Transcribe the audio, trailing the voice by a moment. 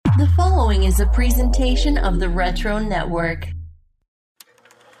following is a presentation of the Retro Network.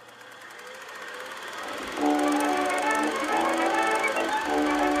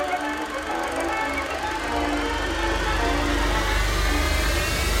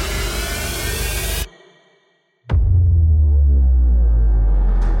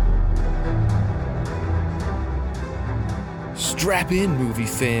 Strap in, movie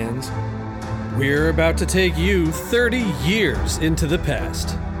fans. We're about to take you 30 years into the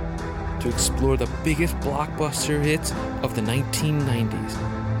past to explore the biggest blockbuster hits of the 1990s.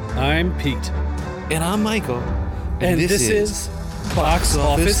 I'm Pete. And I'm Michael. And this is Box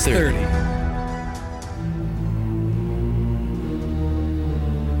Office 30.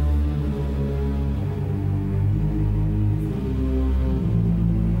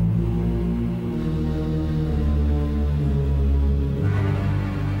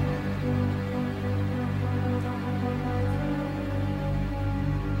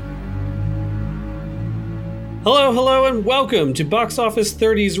 Hello, and welcome to Box Office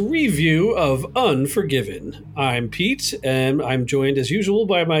 30's review of Unforgiven. I'm Pete, and I'm joined as usual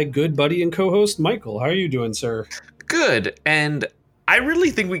by my good buddy and co-host, Michael. How are you doing, sir? Good, and I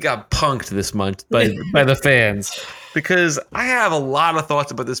really think we got punked this month by the fans, because I have a lot of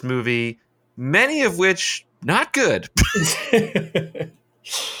thoughts about this movie, many of which not good.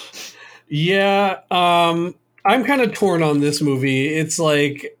 Yeah, I'm kind of torn on this movie. It's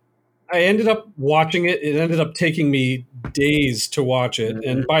like, I ended up watching it. It ended up taking me days to watch it. Mm-hmm.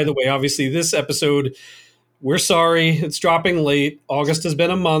 And by the way, obviously this episode, we're sorry, it's dropping late. August has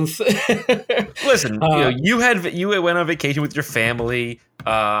been a month. Listen, you went on vacation with your family.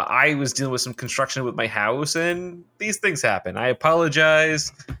 I was dealing with some construction with my house, and these things happen. I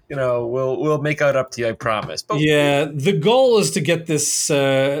apologize. We'll make it up to you, I promise. But yeah, the goal is to get this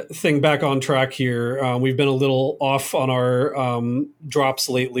thing back on track here. We've been a little off on our drops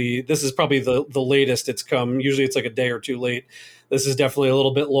lately. This is probably the latest it's come. Usually it's like a day or two late. This is definitely a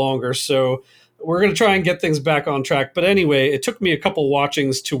little bit longer. So we're going to try and get things back on track. But anyway, it took me a couple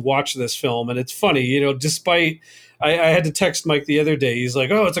watchings to watch this film. And it's funny, despite... I had to text Mike the other day. He's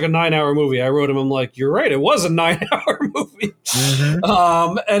like, "Oh, it's like a 9-hour movie." I wrote him, I'm like, "You're right. It was a 9-hour movie."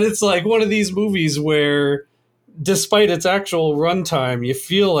 Mm-hmm. And it's like one of these movies where despite its actual runtime, you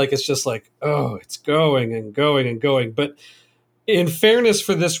feel like it's just like, oh, it's going and going and going. But in fairness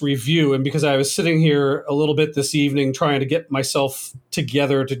for this review, and because I was sitting here a little bit this evening trying to get myself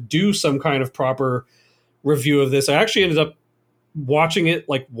together to do some kind of proper review of this, I actually ended up watching it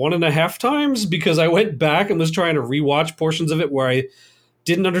like 1.5 times because I went back and was trying to rewatch portions of it where I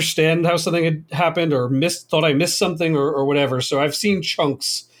didn't understand how something had happened or thought I missed something or whatever. So I've seen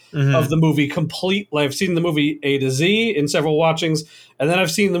chunks of the movie completely. I've seen the movie A to Z in several watchings, and then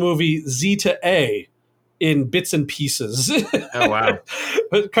I've seen the movie Z to A in bits and pieces. Oh, wow.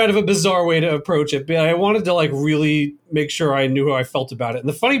 But kind of a bizarre way to approach it. But I wanted to like really make sure I knew how I felt about it. And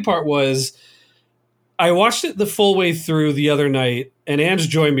the funny part was, I watched it the full way through the other night, and Ange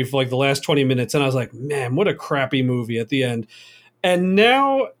joined me for like the last 20 minutes, and I was like, man, what a crappy movie at the end. And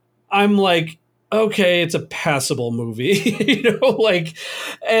now I'm like, okay, it's a passable movie,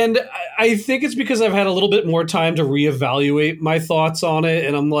 and I think it's because I've had a little bit more time to reevaluate my thoughts on it,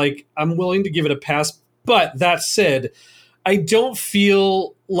 and I'm like, I'm willing to give it a pass. But that said, I don't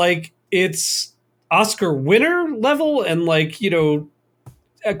feel like it's Oscar winner level and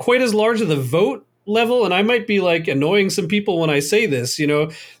quite as large of the vote level, and I might be like annoying some people when I say this,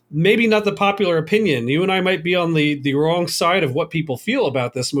 maybe not the popular opinion. You and I might be on the wrong side of what people feel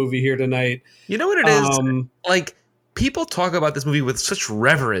about this movie here tonight. You know what it is? Like, people talk about this movie with such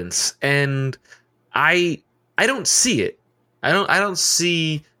reverence, and I don't see it. I don't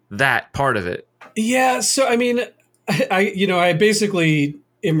see that part of it. Yeah, so I mean, I basically,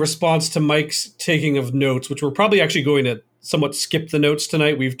 in response to Mike's taking of notes, which we're probably actually going to somewhat skip the notes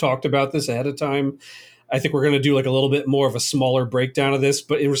tonight. We've talked about this ahead of time. I think we're going to do like a little bit more of a smaller breakdown of this.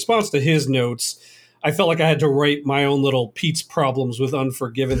 But in response to his notes, I felt like I had to write my own little Pete's problems with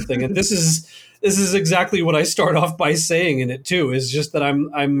Unforgiven thing. And this is exactly what I start off by saying in it too, is just that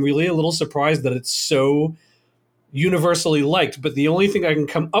I'm really a little surprised that it's so universally liked. But the only thing I can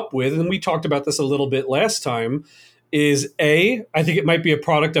come up with, and we talked about this a little bit last time, is I think it might be a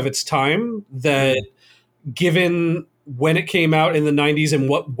product of its time that given when it came out in the 90s and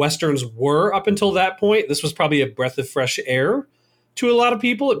what Westerns were up until that point, this was probably a breath of fresh air to a lot of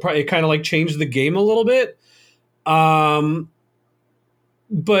people. It kind of like changed the game a little bit. But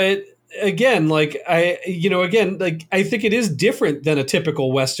again, I think it is different than a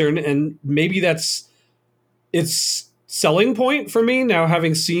typical Western, and maybe that's its selling point for me now,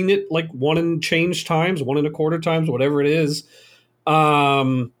 having seen it like 1.25 times, whatever it is.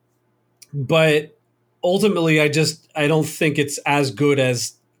 but ultimately, I don't think it's as good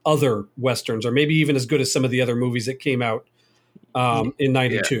as other westerns, or maybe even as good as some of the other movies that came out in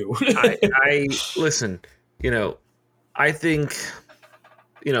 '92. Yeah. I listen. I think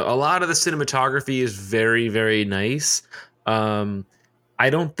a lot of the cinematography is very, very nice. I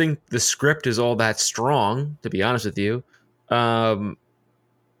don't think the script is all that strong, to be honest with you.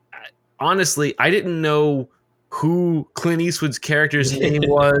 Honestly, I didn't know who Clint Eastwood's character's name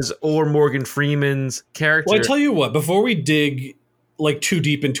was or Morgan Freeman's character. Well, I tell you what, before we dig like too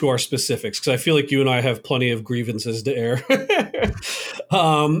deep into our specifics, because I feel like you and I have plenty of grievances to air,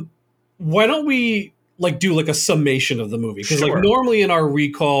 why don't we like do like a summation of the movie? Because like normally in our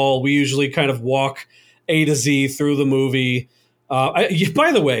recall, we usually kind of walk A to Z through the movie.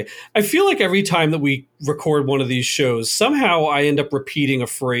 By the way, I feel like every time that we record one of these shows, somehow I end up repeating a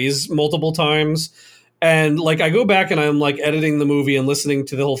phrase multiple times. And like I go back and I'm like editing the movie and listening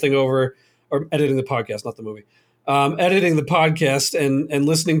to the whole thing over, or editing the podcast, not the movie. Editing the podcast and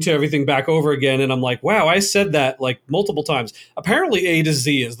listening to everything back over again. And I'm like, wow, I said that like multiple times. Apparently A to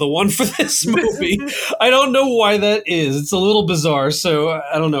Z is the one for this movie. I don't know why that is. It's a little bizarre. So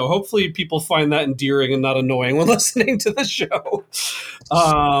I don't know. Hopefully people find that endearing and not annoying when listening to the show.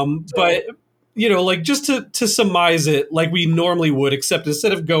 But like just to surmise it like we normally would, except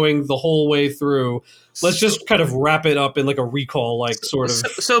instead of going the whole way through, let's just kind of wrap it up in like a recall, like sort of.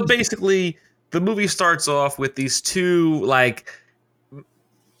 So basically, the movie starts off with these two like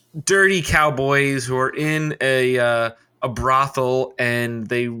dirty cowboys who are in a brothel, and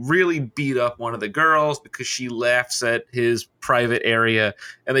they really beat up one of the girls because she laughs at his private area,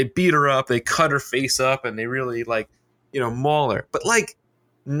 and they beat her up, they cut her face up, and they really like maul her, but like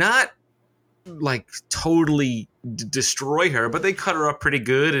not like totally destroy her, but they cut her up pretty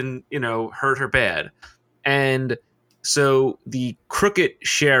good and hurt her bad. And so the crooked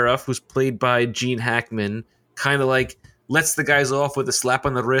sheriff, who's played by Gene Hackman, kind of like lets the guys off with a slap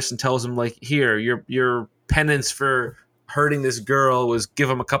on the wrist and tells them like, here, your penance for hurting this girl was give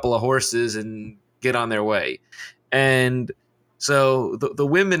them a couple of horses and get on their way. And so the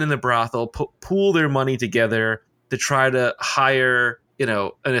women in the brothel pool their money together to try to hire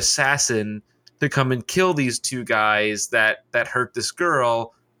an assassin to come and kill these two guys that hurt this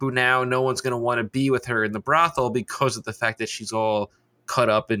girl, who now no one's going to want to be with her in the brothel because of the fact that she's all cut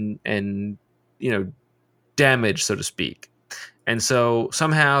up and damaged, so to speak. And so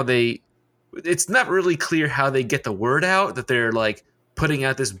somehow it's not really clear how they get the word out that they're like putting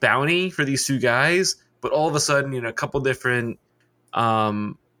out this bounty for these two guys, but all of a sudden, a couple different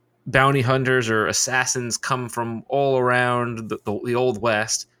bounty hunters or assassins come from all around the Old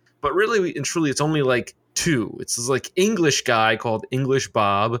West. But really and truly, it's only like two. It's this like English guy called English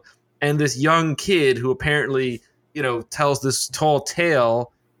Bob, and this young kid who apparently tells this tall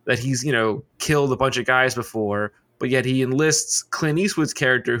tale that he's killed a bunch of guys before, but yet he enlists Clint Eastwood's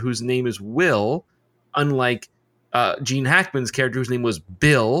character, whose name is Will, unlike Gene Hackman's character, whose name was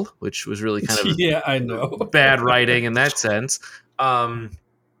Bill, which was really kind of I know, bad writing in that sense. And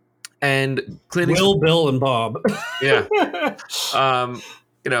Clint Will, Bill, and Bob. Yeah.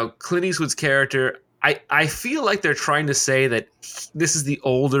 Clint Eastwood's character, I feel like they're trying to say that this is the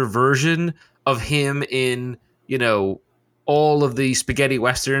older version of him in, all of the spaghetti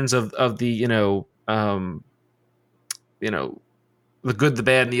westerns of the, the good, the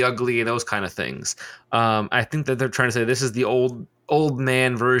bad, and the ugly, and those kind of things. I think that they're trying to say this is the old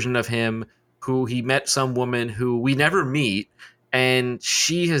man version of him, who he met some woman who we never meet, and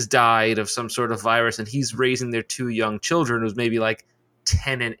she has died of some sort of virus, and he's raising their two young children, who's maybe like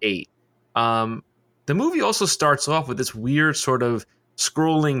 10 and 8. The movie also starts off with this weird sort of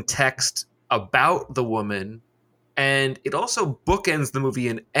scrolling text about the woman, and it also bookends the movie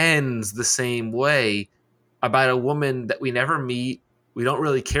and ends the same way, about a woman that we never meet, we don't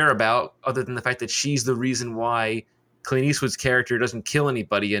really care about, other than the fact that she's the reason why Clint Eastwood's character doesn't kill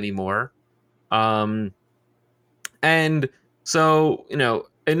anybody anymore. And so,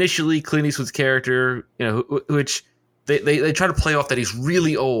 initially Clint Eastwood's character, which they try to play off that he's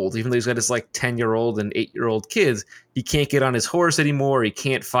really old, even though he's got his like 10-year-old and 8-year-old kids. He can't get on his horse anymore. He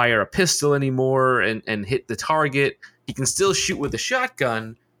can't fire a pistol anymore and hit the target. He can still shoot with a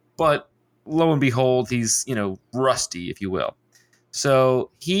shotgun, but lo and behold, he's, rusty, if you will.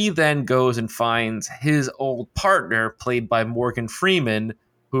 So he then goes and finds his old partner, played by Morgan Freeman,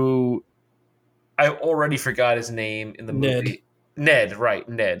 who I already forgot his name in the movie. Ned, right,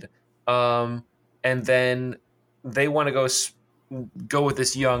 Ned. And then they want to go with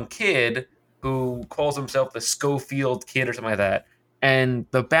this young kid who calls himself the Schofield Kid or something like that. And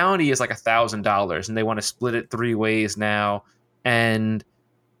the bounty is like $1,000, and they want to split it 3 ways now. And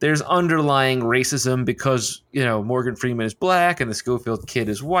there's underlying racism because, Morgan Freeman is black and the Schofield kid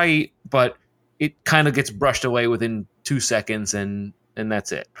is white, but it kind of gets brushed away within 2 seconds and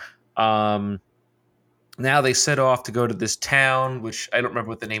that's it. Now they set off to go to this town, which I don't remember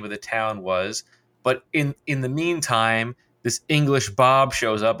what the name of the town was, but in the meantime, this English Bob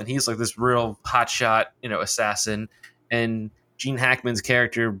shows up and he's like this real hotshot, assassin, and Gene Hackman's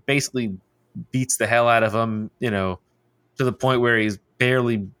character basically beats the hell out of him, to the point where he's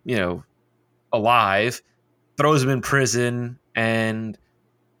barely, alive, throws him in prison, and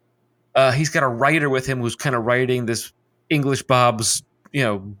he's got a writer with him who's kind of writing this English Bob's,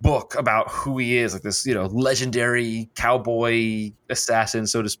 book about who he is, like this, legendary cowboy assassin,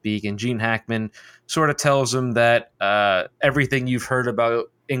 so to speak. And Gene Hackman sort of tells him that everything you've heard about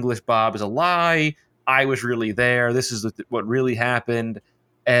English Bob is a lie. I was really there. This is what really happened.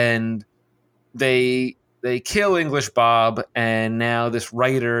 And they kill English Bob, and now this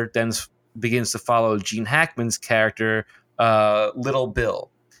writer then begins to follow Gene Hackman's character, Little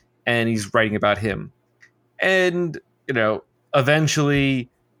Bill, and he's writing about him. And eventually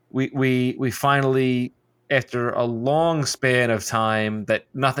we finally, after a long span of time that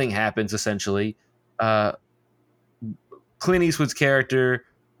nothing happens, essentially, Clint Eastwood's character,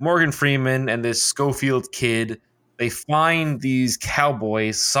 Morgan Freeman, and this Schofield kid, they find these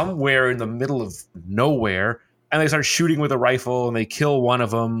cowboys somewhere in the middle of nowhere, and they start shooting with a rifle, and they kill one of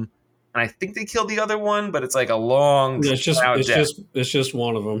them. And I think they killed the other one, but it's like a long, it's just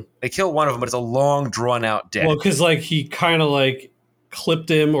one of them. They kill one of them, but it's a long, drawn out death. Well, because he kind of clipped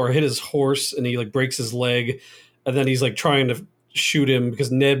him or hit his horse, and he breaks his leg, and then he's trying to shoot him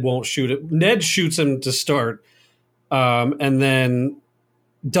because Ned won't shoot him. Ned shoots him to start, and then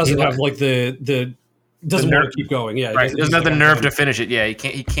doesn't have the doesn't want to keep going. Yeah, right. Doesn't have the nerve to finish it. Yeah, he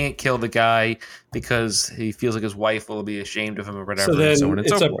can't kill the guy because he feels like his wife will be ashamed of him or whatever. So then so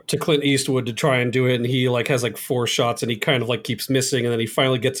it's up to Clint Eastwood to try and do it, and he has 4 shots, and he kind of keeps missing, and then he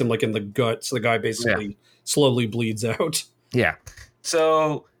finally gets him in the gut. So the guy basically slowly bleeds out. Yeah.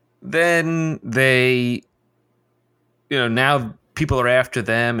 So then they, now people are after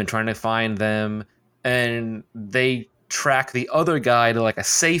them and trying to find them, and they track the other guy to a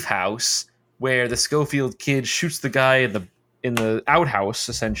safe house, where the Schofield kid shoots the guy in the outhouse,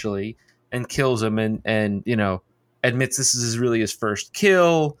 essentially, and kills him, and admits this is really his first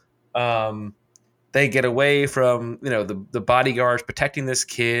kill. They get away from the bodyguards protecting this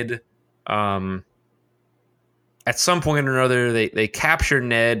kid. At some point or another, they capture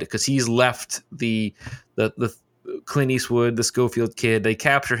Ned because he's left the Clint Eastwood, the Schofield kid. They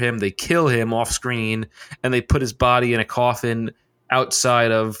capture him, they kill him off screen, and they put his body in a coffin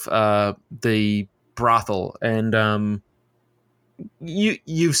outside of the brothel. And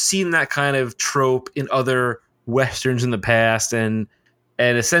you've seen that kind of trope in other Westerns in the past, and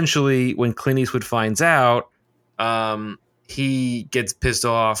essentially when Clint Eastwood finds out, he gets pissed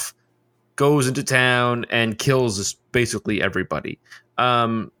off, goes into town, and kills basically everybody.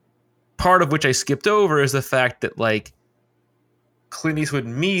 Part of which I skipped over is the fact that Clint Eastwood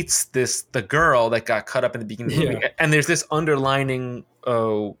meets the girl that got cut up in the beginning of the movie, and there's this underlining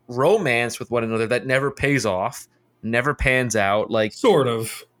romance with one another that never pays off, never pans out. Sort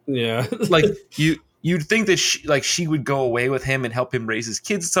of, yeah. You'd think that she would go away with him and help him raise his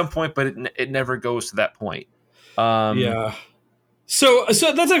kids at some point, but it never goes to that point. Yeah. So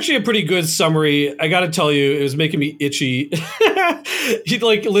that's actually a pretty good summary. I got to tell you, it was making me itchy.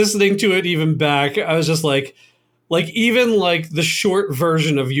 Listening to it even back, I was just even the short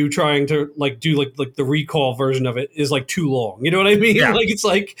version of you trying to do the recall version of it is too long. You know what I mean? Yeah.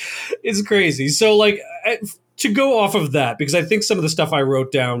 It's crazy. So to go off of that, because I think some of the stuff I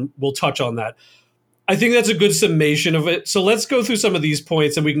wrote down will touch on that. I think that's a good summation of it. So let's go through some of these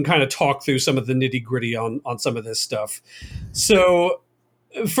points, and we can kind of talk through some of the nitty gritty on some of this stuff. So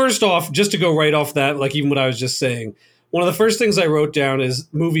first off, just to go right off that, even what I was just saying, one of the first things I wrote down is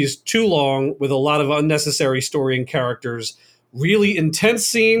movies too long with a lot of unnecessary story and characters, really intense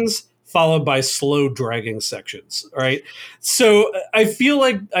scenes followed by slow dragging sections. All right. So I feel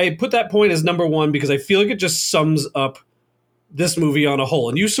like I put that point as number one because I feel like it just sums up this movie on a whole.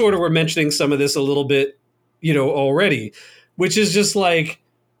 And you sort of were mentioning some of this a little bit, already, which is just there's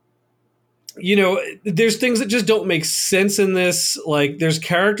things that just don't make sense in this. There's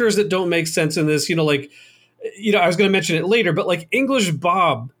characters that don't make sense in this, I was going to mention it later, but English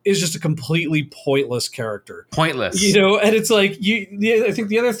Bob is just a completely pointless character. Pointless. And it's I think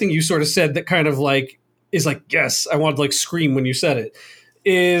the other thing you sort of said that kind of is yes, I wanted to scream when you said it,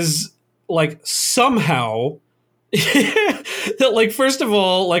 is somehow that, like, first of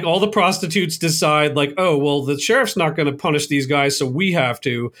all, like, all the prostitutes decide, like, oh, well, the sheriff's not going to punish these guys, so we have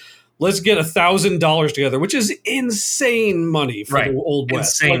to. Let's get $1,000 together, which is insane money for the Old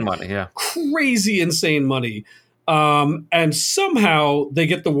West. Insane money, yeah. Crazy insane money. And somehow they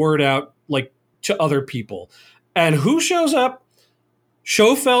get the word out, like, to other people. And who shows up?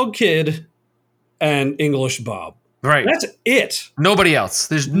 Schofield Kid and English Bob. Right. That's it. Nobody else.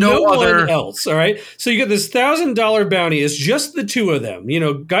 There's no other one else. All right. So you get this $1,000 bounty. It's just the two of them. You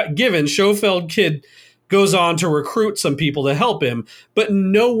know, given Schofield Kid goes on to recruit some people to help him, but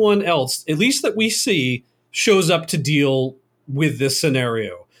no one else, at least that we see, shows up to deal with this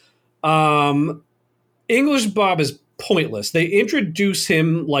scenario. English Bob is pointless. They introduce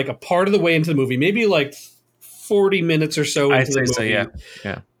him like a part of the way into the movie, maybe like 40 minutes or so into the movie.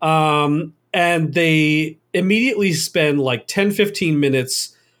 So, yeah. And they immediately spend like 10, 15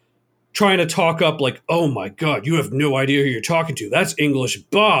 minutes trying to talk up like, oh my God, you have no idea who you're talking to. That's English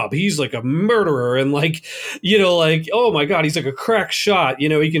Bob. He's like a murderer. And like, you know, like, oh my God, he's like a crack shot. You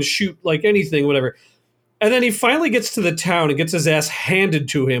know, he can shoot like anything, whatever. And then he finally gets to the town and gets his ass handed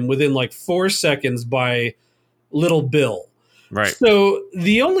to him within like 4 seconds by Little Bill. Right. So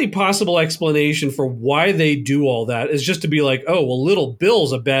the only possible explanation for why they do all that is just to be like, oh, well, Little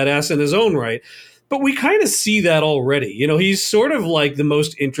Bill's a badass in his own right. But we kind of see that already. You know, he's sort of like the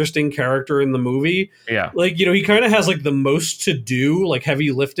most interesting character in the movie. Yeah. Like, you know, he kind of has like the most to do, like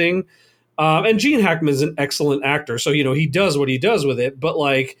heavy lifting. And Gene Hackman's an excellent actor. So, you know, he does what he does with it. But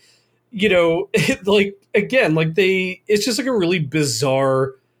like, you know, like, again, like it's just like a really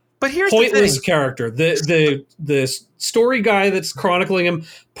bizarre, but here's pointless the thing. Character. The story guy that's chronicling him,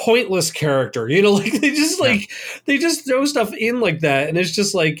 pointless character. You know, like they just throw stuff in like that. And it's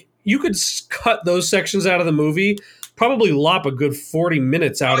just like, you could cut those sections out of the movie, probably lop a good 40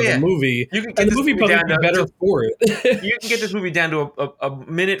 minutes out of the movie, and the movie probably would be better for it. You can get this movie down to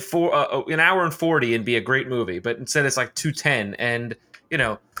an hour and 40 and be a great movie, but instead it's like 2:10. And, you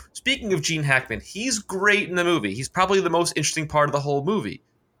know, speaking of Gene Hackman, he's great in the movie. He's probably the most interesting part of the whole movie.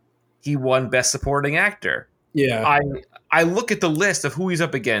 He won Best Supporting Actor. Yeah. I look at the list of who he's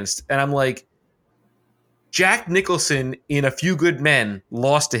up against, and I'm like, Jack Nicholson in A Few Good Men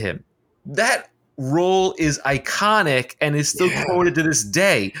lost to him. That role is iconic and is still quoted to this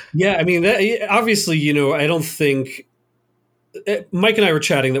day. Yeah, I mean, that, obviously, you know, I don't think Mike and I were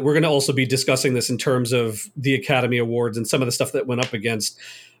chatting that we're going to also be discussing this in terms of the Academy Awards and some of the stuff that went up against.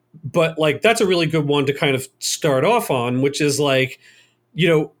 But like, that's a really good one to kind of start off on, which is like, you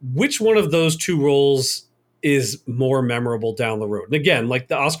know, which one of those two roles is more memorable down the road. And again, like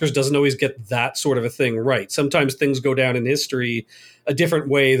the Oscars doesn't always get that sort of a thing right. Sometimes things go down in history a different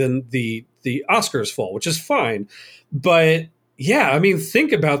way than the Oscars fall, which is fine. But yeah, I mean,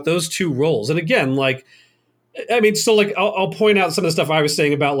 think about those two roles. And again, like, I mean, so like I'll point out some of the stuff I was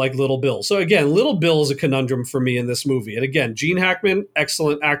saying about like Little Bill. So again, Little Bill is a conundrum for me in this movie. And again, Gene Hackman,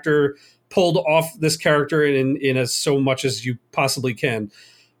 excellent actor, pulled off this character in as so much as you possibly can.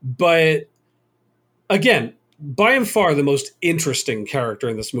 But again, by and far the most interesting character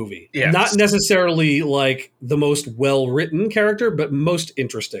in this movie. Yes. Not necessarily like the most well-written character, but most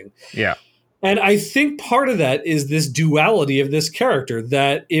interesting. Yeah. And I think part of that is this duality of this character,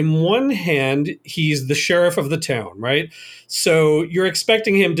 that in one hand, he's the sheriff of the town, right? So you're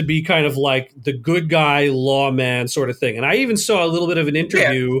expecting him to be kind of like the good guy, lawman sort of thing. And I even saw a little bit of an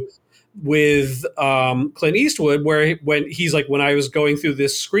interview with Clint Eastwood where when he's like, when I was going through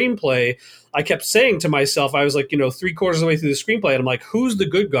this screenplay, I kept saying to myself, I was like, you know, 3/4 of the way through the screenplay, and I'm like, who's the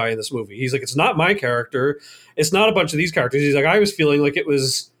good guy in this movie? He's like, it's not my character. It's not a bunch of these characters. He's like, I was feeling like it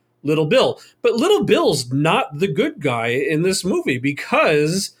was Little Bill. But Little Bill's not the good guy in this movie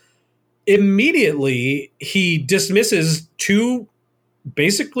because immediately he dismisses two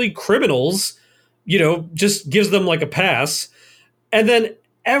basically criminals, you know, just gives them like a pass. And then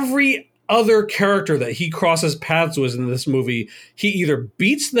every other character that he crosses paths with in this movie, he either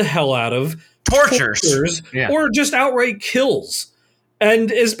beats the hell out of, tortures or just outright kills. And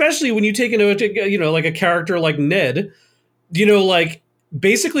especially when you take into, you know, like a character like Ned, you know, like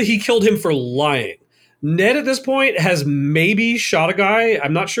basically he killed him for lying. Ned at this point has maybe shot a guy.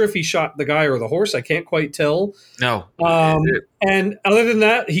 I'm not sure if he shot the guy or the horse. I can't quite tell. No. And other than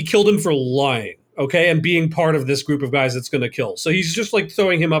that, he killed him for lying. Okay, and being part of this group of guys that's going to kill. So he's just like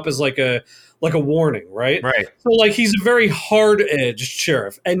throwing him up as like a warning, right? Right. So like he's a very hard-edged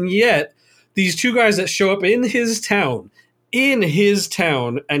sheriff. And yet these two guys that show up in his town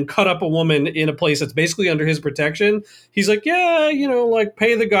and cut up a woman in a place that's basically under his protection, he's like, yeah, you know, like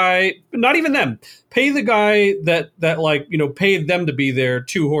pay the guy, not even them, pay the guy that like, you know, paid them to be there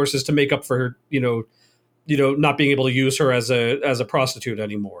 2 horses to make up for, you know, not being able to use her as a prostitute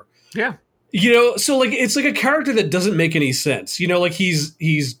anymore. Yeah. So like it's like a character that doesn't make any sense. Like he's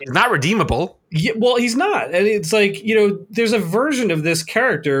not redeemable. Yeah, well, he's not. And it's like, there's a version of this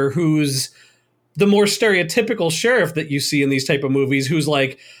character who's the more stereotypical sheriff that you see in these type of movies, who's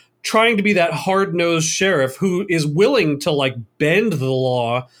like trying to be that hard-nosed sheriff who is willing to like bend the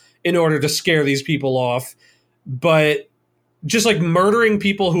law in order to scare these people off, but just like murdering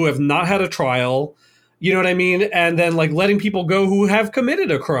people who have not had a trial, you know what I mean? And then like letting people go who have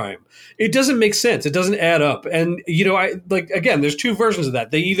committed a crime. It doesn't make sense. It doesn't add up. And, again, there's two versions of that.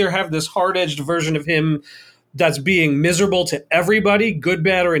 They either have this hard-edged version of him that's being miserable to everybody, good,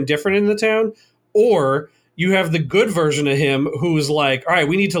 bad, or indifferent in the town, or you have the good version of him who's like, all right,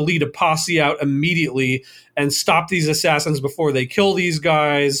 we need to lead a posse out immediately and stop these assassins before they kill these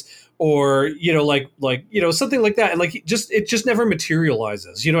guys, or, something like that. And like, it just never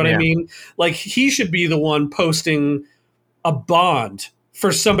materializes. You know what I mean? Like he should be the one posting a bond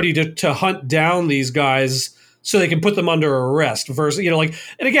for somebody to hunt down these guys so they can put them under arrest versus, and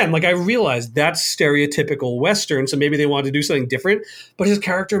again, like I realized that's stereotypical Western. So maybe they wanted to do something different, but his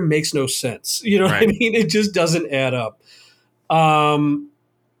character makes no sense. You know what I mean? It just doesn't add up.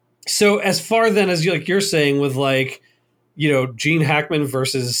 So as far then as you're saying with like, Gene Hackman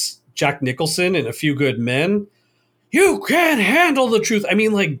versus Jack Nicholson in A Few Good Men, you can't handle the truth. I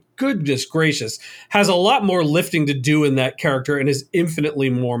mean, like, goodness gracious, has a lot more lifting to do in that character and is infinitely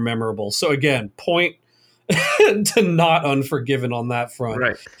more memorable. So again, point to not Unforgiven on that front.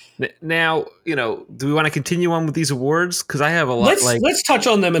 Right. Now, do we want to continue on with these awards? Because I have a lot. Let's touch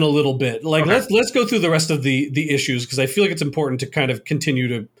on them in a little bit. Like, let's go through the rest of the issues, because I feel like it's important to kind of continue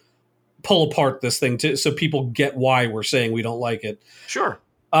to pull apart this thing so people get why we're saying we don't like it. Sure.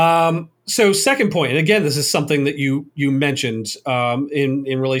 So second point, and again, this is something that you mentioned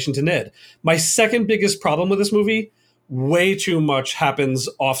in relation to Ned. My second biggest problem with this movie, way too much happens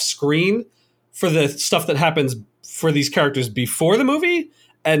off screen for the stuff that happens for these characters before the movie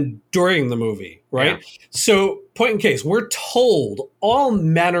and during the movie, right? Yeah. So point in case, we're told all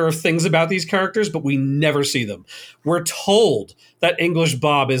manner of things about these characters, but we never see them. We're told that English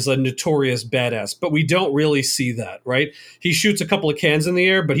Bob is a notorious badass, but we don't really see that, right? He shoots a couple of cans in the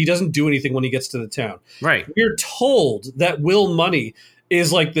air, but he doesn't do anything when he gets to the town. Right. We're told that Will Money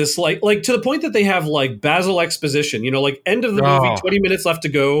is like this, like to the point that they have like Basil exposition, like end of the movie, 20 minutes left to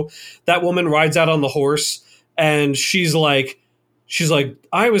go. That woman rides out on the horse and she's like,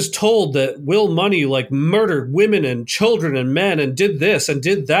 I was told that Will Money like murdered women and children and men and did this and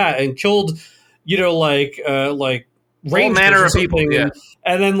did that and killed, all manner of people. Yeah.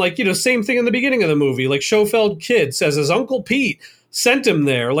 And then same thing in the beginning of the movie, like Schofield Kid says his Uncle Pete sent him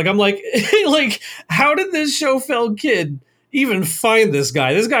there. Like, I'm like, how did this Schofield Kid even find this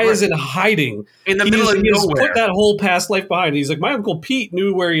guy? This guy is in hiding in the middle of nowhere. Put that whole past life behind. He's like, my Uncle Pete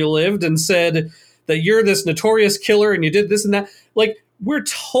knew where you lived and said that you're this notorious killer and you did this and that. Like, we're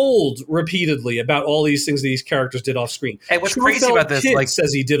told repeatedly about all these things these characters did off screen. And what's crazy about this, Kid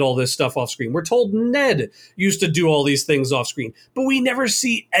says he did all this stuff off screen. We're told Ned used to do all these things off screen, but we never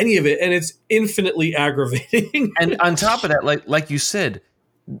see any of it, and it's infinitely aggravating. And on top of that, like you said,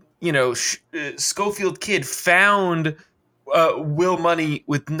 Schofield Kid found Will Money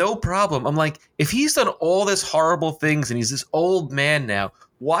with no problem. I'm like, if he's done all this horrible things and he's this old man now,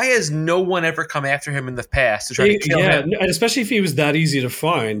 why has no one ever come after him in the past to try to kill him? And especially if he was that easy to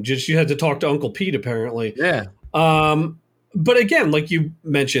find. Just you had to talk to Uncle Pete, apparently. Yeah. But again, like you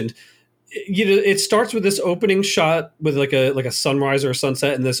mentioned, it starts with this opening shot with like a sunrise or a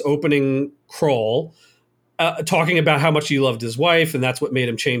sunset, and this opening crawl, talking about how much he loved his wife, and that's what made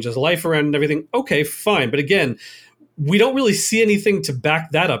him change his life around and everything. Okay, fine. But again, we don't really see anything to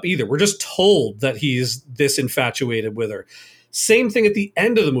back that up either. We're just told that he's this infatuated with her. Same thing at the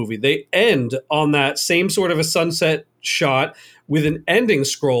end of the movie. They end on that same sort of a sunset shot with an ending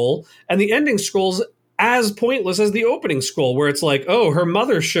scroll, and the ending scroll's as pointless as the opening scroll, where it's like, oh, her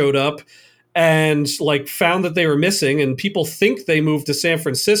mother showed up and like found that they were missing, and people think they moved to San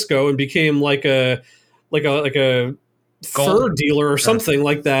Francisco and became like a fur dealer or something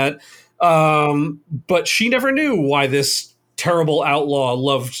like that. But she never knew why this terrible outlaw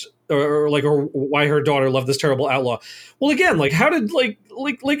loved, or why her daughter loved this terrible outlaw. Well, again, like, how did like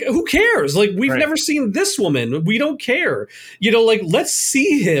who cares? Like, we've never seen this woman. We don't care. Let's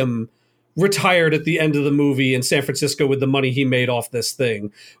see him retired at the end of the movie in San Francisco with the money he made off this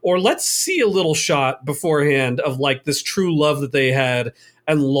thing. Or let's see a little shot beforehand of like this true love that they had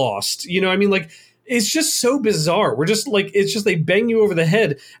and lost. I mean, like, it's just so bizarre. We're just like, it's just, they bang you over the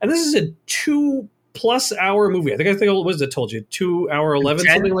head. And this is a plus hour movie. I think what was it told you? 2 hour 11,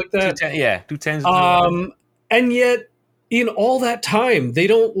 something like that. 210, yeah, 210. And yet in all that time, they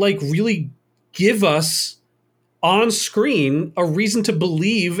don't like really give us on screen a reason to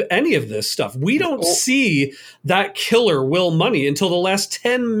believe any of this stuff. We don't see that killer Will Money until the last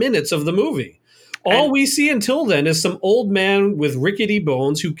 10 minutes of the movie. All we see until then is some old man with rickety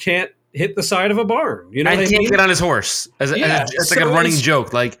bones who can't hit the side of a barn. You know what I mean? Can't get on his horse. It's like a running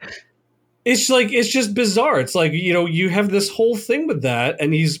joke. Like it's just bizarre. It's like, you have this whole thing with that,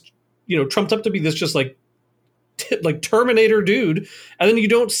 and he's, trumped up to be this just like Terminator dude, and then you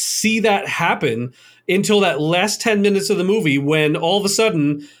don't see that happen until that last 10 minutes of the movie, when all of a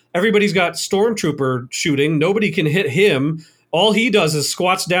sudden everybody's got stormtrooper shooting. Nobody can hit him. All he does is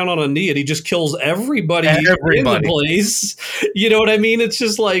squats down on a knee and he just kills everybody. In the place. You know what I mean? It's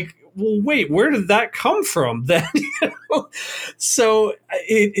just like, well, wait, where did that come from then? So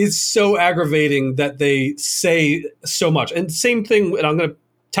it is so aggravating that they say so much. And same thing, and I'm going to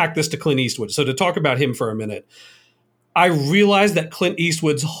tack this to Clint Eastwood. So to talk about him for a minute, I realized that Clint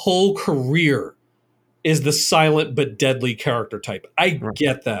Eastwood's whole career is the silent but deadly character type. I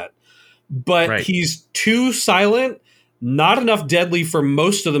get that. But he's too silent, not enough deadly for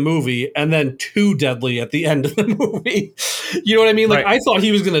most of the movie, and then too deadly at the end of the movie. You know what I mean? Like, I thought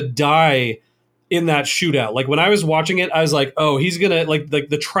he was going to die in that shootout. Like, when I was watching it, I was like, oh, he's going to, like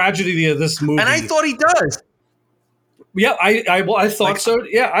the tragedy of this movie. And I thought he does. Yeah, I thought so.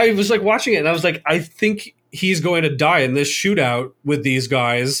 Yeah, I was like watching it, and I was like, I think he's going to die in this shootout with these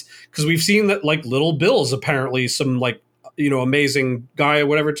guys, because we've seen that, like, Little Bill's apparently some, like, amazing guy or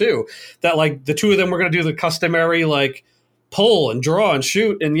whatever too, that like the two of them were going to do the customary like pull and draw and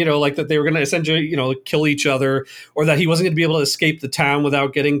shoot, and like that they were going to essentially kill each other, or that he wasn't going to be able to escape the town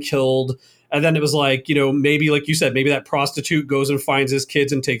without getting killed. And then it was like, maybe like you said, maybe that prostitute goes and finds his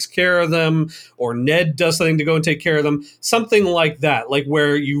kids and takes care of them, or Ned does something to go and take care of them, something like that, like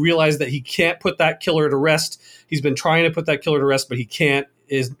where you realize that he can't put that killer to rest. He's been trying to put that killer to rest, but he can't.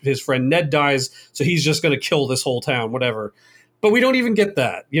 His friend Ned dies, so he's just going to kill this whole town, whatever. But we don't even get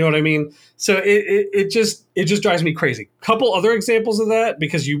that. You know what I mean? So it just drives me crazy. Couple other examples of that,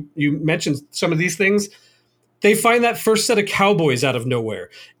 because you mentioned some of these things. They find that first set of cowboys out of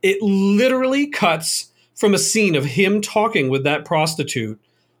nowhere. It literally cuts from a scene of him talking with that prostitute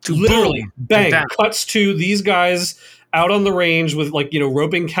to literally bang, cuts to these guys out on the range with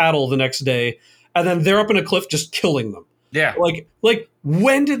roping cattle the next day, and then they're up in a cliff just killing them. Yeah. Like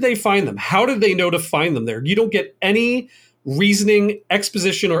when did they find them? How did they know to find them there? You don't get any reasoning,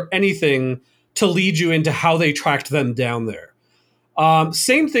 exposition, or anything to lead you into how they tracked them down there.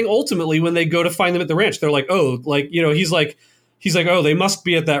 Same thing ultimately when they go to find them at the ranch. They're like, oh, he's like, oh, they must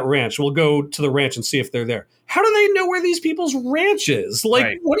be at that ranch. We'll go to the ranch and see if they're there. How do they know where these people's ranch is?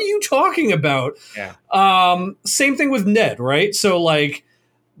 Like, What are you talking about? Yeah. Same thing with Ned, right? So like,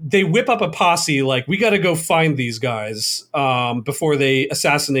 they whip up a posse, like, we got to go find these guys before they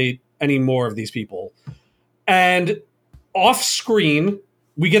assassinate any more of these people. And off screen,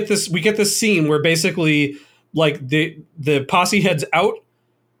 we get this scene where basically like the posse heads out,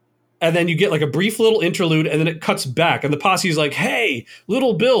 and then you get like a brief little interlude, and then it cuts back, and the posse is like, hey,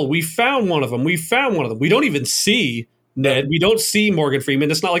 Little Bill, we found one of them. We don't even see Ned. We don't see Morgan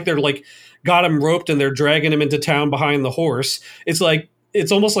Freeman. It's not like they're like got him roped and they're dragging him into town behind the horse.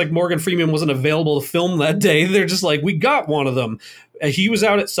 It's almost like Morgan Freeman wasn't available to film that day. They're just like, we got one of them. He was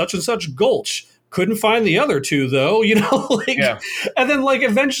out at such and such gulch. Couldn't find the other two, though, Yeah. And then, like,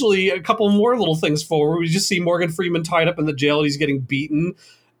 eventually a couple more little things forward. We just see Morgan Freeman tied up in the jail. He's getting beaten.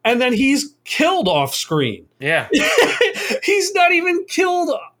 And then he's killed off screen. Yeah. He's not even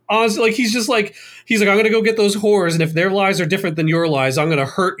killed. Like, he's like, I'm going to go get those whores. And if their lies are different than your lies, I'm going to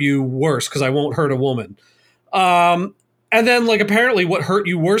hurt you worse because I won't hurt a woman. And then, like, apparently what hurt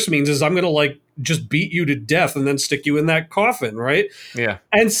you worse means is I'm going to, like, just beat you to death and then stick you in that coffin, right? Yeah.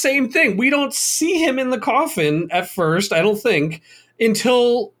 And same thing. We don't see him in the coffin at first, I don't think,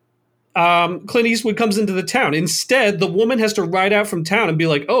 until Clint Eastwood comes into the town. Instead, the woman has to ride out from town and be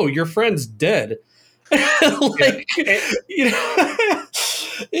like, oh, your friend's dead.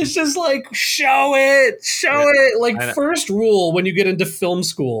 It's just like, show it. Like, first rule when you get into film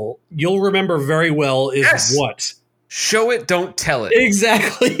school, you'll remember very well is what? Show it, don't tell it.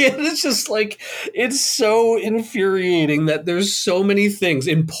 Exactly. And it's just like, it's so infuriating that there's so many things,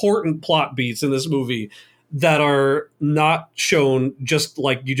 important plot beats in this movie that are not shown. Just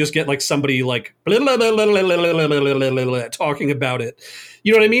like, you just get like somebody like blah, blah, blah, blah, blah, blah, blah, blah, blah, talking about it.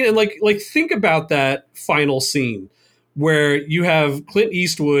 You know what I mean? And like think about that final scene where you have Clint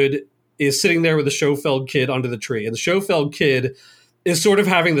Eastwood is sitting there with the Schofield kid under the tree, and the Schofield kid is sort of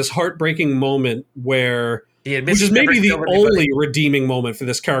having this heartbreaking moment where, which is maybe the only redeeming moment for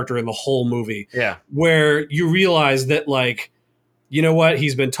this character in the whole movie. Yeah. Where you realize that, like, you know what?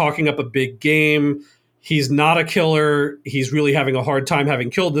 He's been talking up a big game. He's not a killer. He's really having a hard time having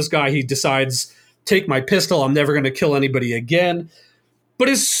killed this guy. He decides, take my pistol. I'm never going to kill anybody again. But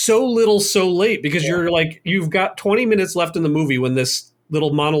it's so little, so late, because you're like, you've got 20 minutes left in the movie when this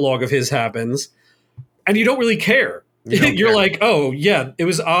little monologue of his happens, and you don't really care. You're like, oh, yeah, it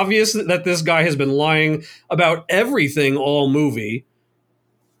was obvious that this guy has been lying about everything all movie.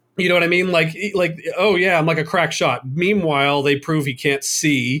 You know what I mean? Like, oh, yeah, I'm like a crack shot. Meanwhile, they prove he can't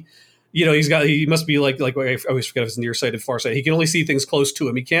see. You know, he must be like I always forget if it's nearsighted, farsighted. He can only see things close to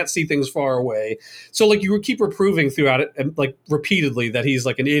him. He can't see things far away. So, like, you keep proving throughout it, and like repeatedly, that he's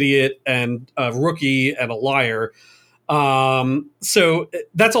like an idiot and a rookie and a liar. So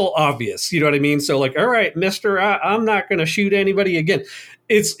that's all obvious. You know what I mean? So, like, all right, mister, I'm not going to shoot anybody again.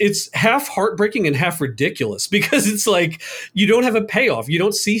 It's half heartbreaking and half ridiculous, because it's like, you don't have a payoff. You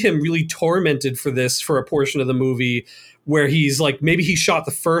don't see him really tormented for a portion of the movie, where he's like, maybe he shot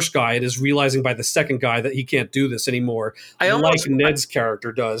the first guy and is realizing by the second guy that he can't do this anymore, like Ned's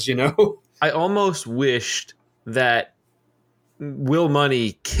character does, you know? I almost wished that Will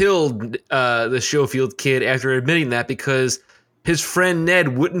Money killed the Schofield kid after admitting that, because his friend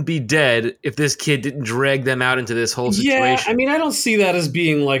Ned wouldn't be dead if this kid didn't drag them out into this whole situation. Yeah, I mean, I don't see that as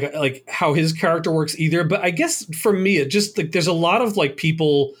being like how his character works either, but I guess for me, it just, like, there's a lot of like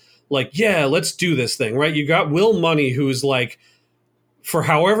people like, yeah, let's do this thing, right? You got Will Money, who's like, for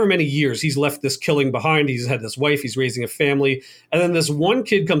however many years, he's left this killing behind. He's had this wife, he's raising a family. And then this one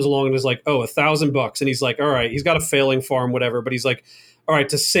kid comes along and is like, oh, $1,000. And he's like, all right, he's got a failing farm, whatever. But he's like, all right,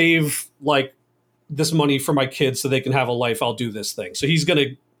 to save like this money for my kids so they can have a life, I'll do this thing. So he's going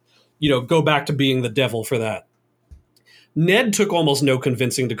to, you know, go back to being the devil for that. Ned took almost no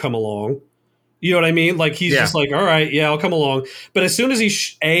convincing to come along. You know what I mean? Like, he's just like, all right, yeah, I'll come along. But as soon as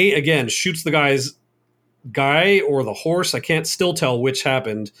he, again, shoots the guy's guy or the horse, I can't still tell which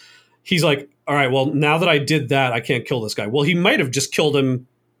happened. He's like, all right, well, now that I did that, I can't kill this guy. Well, he might have just killed him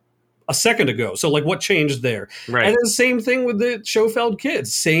a second ago. So, like, what changed there? Right. And then the same thing with the Schofield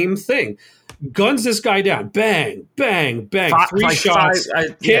kids. Same thing. Guns this guy down. Bang, bang, bang. Three shots.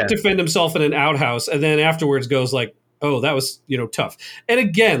 Can't defend himself in an outhouse. And then afterwards goes like, oh, that was, you know, tough. And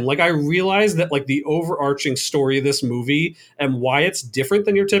again, like, I realized that, like, the overarching story of this movie and why it's different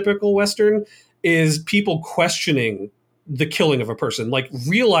than your typical Western is people questioning the killing of a person, like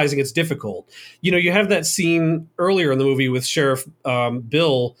realizing it's difficult. You know, you have that scene earlier in the movie with Sheriff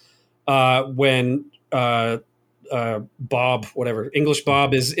Bill when Bob, whatever, English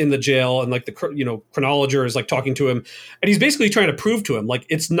Bob, is in the jail, and like the, you know, chronologer is like talking to him, and he's basically trying to prove to him, like,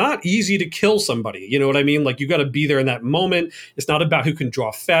 it's not easy to kill somebody. You know what I mean? Like, you got to be there in that moment. It's not about who can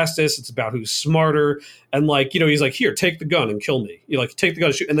draw fastest. It's about who's smarter. And like, you know, he's like, here, take the gun and kill me. You know, like, take the gun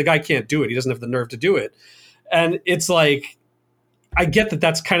and shoot. And the guy can't do it. He doesn't have the nerve to do it. And it's like, I get that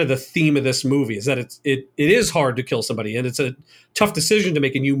that's kind of the theme of this movie, is that it is hard to kill somebody, and it's a tough decision to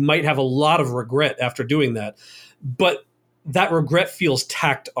make, and you might have a lot of regret after doing that. But that regret feels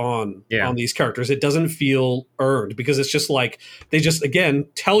tacked on these characters. It doesn't feel earned, because it's just like, they just, again,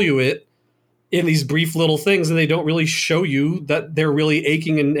 tell you it in these brief little things, and they don't really show you that they're really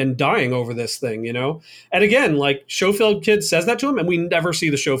aching and dying over this thing, you know? And again, like, Schofield kid says that to him, and we never see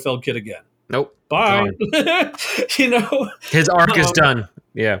the Schofield kid again. Nope. Bye. You know? His arc is done.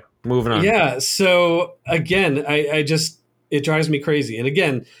 Yeah. Moving on. Yeah. So again, I just, it drives me crazy. And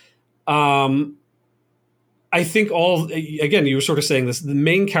again, I think again, you were sort of saying this, the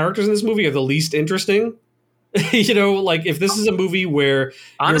main characters in this movie are the least interesting. You know, like, if this is a movie where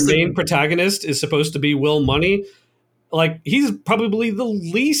honestly, your main protagonist is supposed to be Will Money, like, he's probably the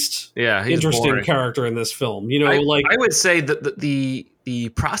least interesting boring character in this film. You know, I would say that the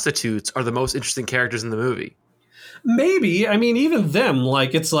prostitutes are the most interesting characters in the movie. Maybe. I mean, even them,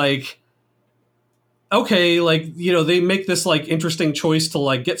 like, it's like, okay, like, you know, they make this like interesting choice to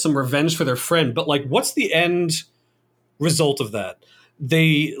like get some revenge for their friend, but like, what's the end result of that?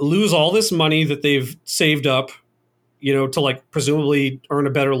 They lose all this money that they've saved up, you know, to like presumably earn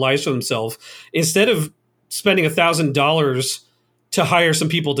a better life for themselves. Instead of spending $1,000 to hire some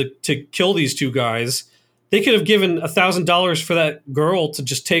people to kill these two guys, they could have given $1,000 for that girl to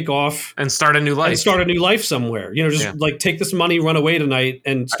just take off and start a new life. Somewhere. You know, just like, take this money, run away tonight,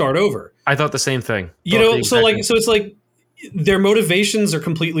 and start over. I thought the same thing. You know, so it's like their motivations are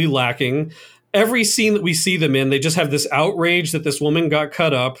completely lacking. Every scene that we see them in, they just have this outrage that this woman got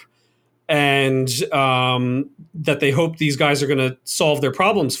cut up, and that they hope these guys are going to solve their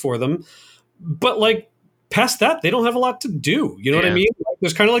problems for them. But like, past that, they don't have a lot to do. You know what I mean? Like,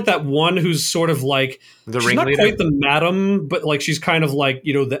 there's kind of like that one who's sort of like, she's not quite the madam, but like she's kind of like,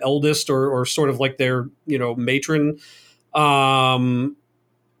 the eldest or sort of like their, matron. And,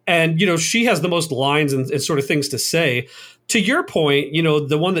 she has the most lines and sort of things to say. To your point,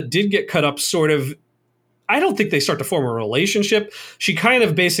 the one that did get cut up sort of, I don't think they start to form a relationship. She kind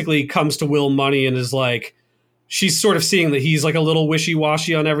of basically comes to Will Money and is like, she's sort of seeing that he's like a little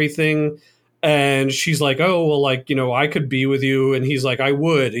wishy-washy on everything. And she's like, oh, well, like, I could be with you. And he's like, I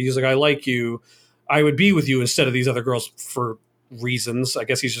would. He's like, I like you. I would be with you instead of these other girls for reasons. I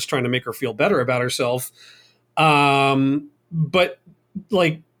guess he's just trying to make her feel better about herself. But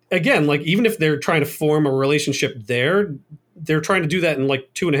like, again, like even if they're trying to form a relationship there, they're trying to do that in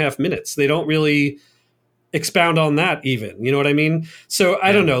like 2.5 minutes. They don't really expound on that even. You know what I mean? So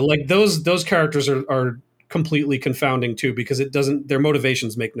I don't know, like those characters are completely confounding too, because their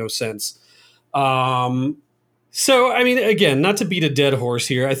motivations make no sense. So, I mean, again, not to beat a dead horse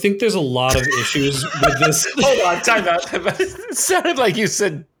here, I think there's a lot of issues with this. Hold on, time out. It sounded like you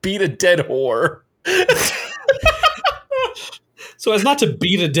said beat a dead whore. So as not to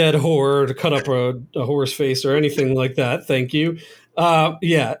beat a dead whore, to cut up a whore's face or anything like that. Thank you.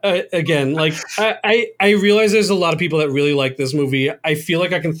 Again, like I realize there's a lot of people that really like this movie. I feel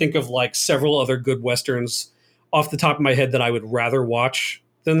like I can think of like several other good Westerns off the top of my head that I would rather watch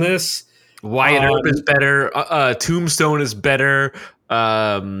than this. Wyatt Earp is better. Tombstone is better.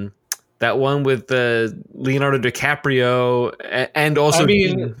 That one with Leonardo DiCaprio and also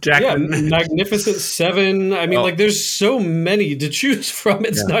Jackman. Magnificent Seven. I mean, like there's so many to choose from.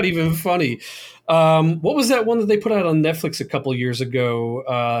 It's not even funny. What was that one that they put out on Netflix a couple years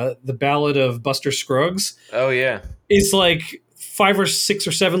ago? The Ballad of Buster Scruggs. Oh, yeah. It's like 5 or 6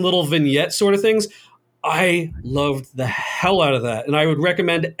 or 7 little vignette sort of things. I loved the hell out of that. And I would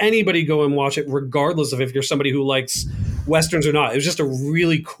recommend anybody go and watch it, regardless of if you're somebody who likes Westerns or not. It was just a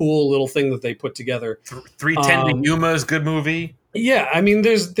really cool little thing that they put together. 310 to Yuma is a good movie. Yeah, I mean,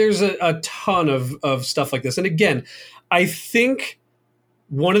 there's a ton of stuff like this. And again, I think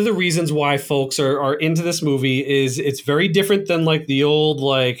one of the reasons why folks are into this movie is it's very different than like the old,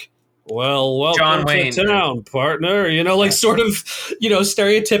 like, well, welcome to town, partner. Sort of,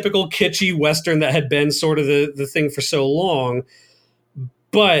 stereotypical kitschy Western that had been sort of the thing for so long.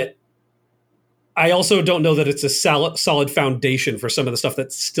 But I also don't know that it's a solid foundation for some of the stuff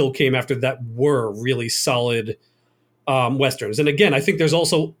that still came after that were really solid Westerns. And again, I think there's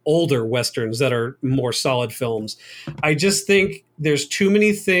also older Westerns that are more solid films. I just think there's too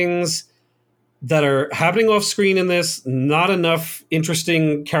many things that are happening off screen in this, not enough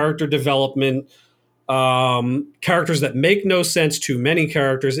interesting character development, characters that make no sense, too many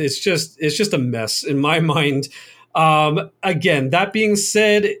characters. It's just a mess in my mind. Again, that being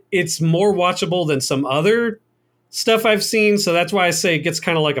said, it's more watchable than some other stuff I've seen. So that's why I say it gets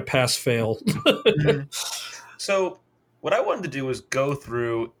kind of like a pass fail. So what I wanted to do was go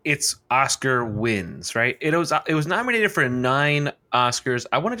through its Oscar wins, right? It was nominated for 9 Oscars.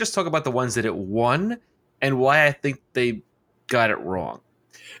 I want to just talk about the ones that it won and why I think they got it wrong.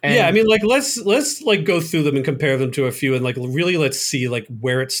 And yeah, I mean, like let's like go through them and compare them to a few, and like really let's see like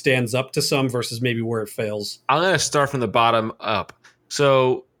where it stands up to some versus maybe where it fails. I'm gonna start from the bottom up.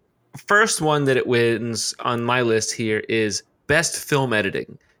 So first one that it wins on my list here is Best Film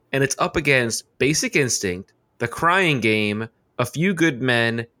Editing, and it's up against Basic Instinct, The Crying Game, A Few Good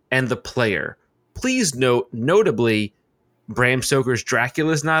Men, and The Player. Please note, notably, Bram Stoker's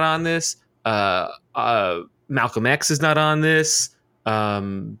Dracula is not on this. Malcolm X is not on this.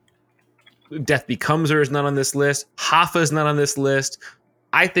 Death Becomes Her is not on this list. Hoffa is not on this list.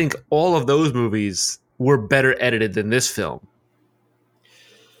 I think all of those movies were better edited than this film.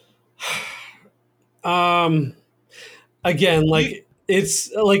 Again, like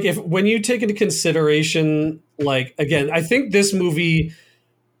it's like when you take into consideration, like, again, I think this movie,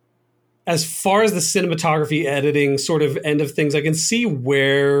 as far as the cinematography, editing sort of end of things, I can see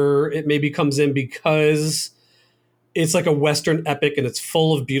where it maybe comes in because it's like a Western epic and it's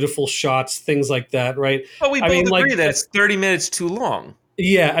full of beautiful shots, things like that, right? Well, we both agree that it's 30 minutes too long.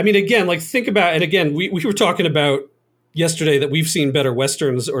 Yeah, I mean, again, like think about, and again, we were talking about yesterday that we've seen better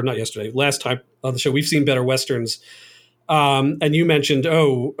Westerns, or not yesterday, last time on the show, we've seen better Westerns. And you mentioned,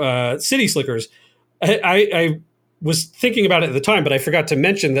 City Slickers. I was thinking about it at the time, but I forgot to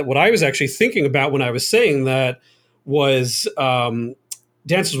mention that what I was actually thinking about when I was saying that was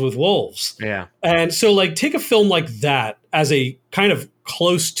Dances with Wolves. Yeah. And so like take a film like that as a kind of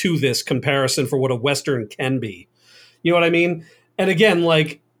close to this comparison for what a Western can be. You know what I mean? And again,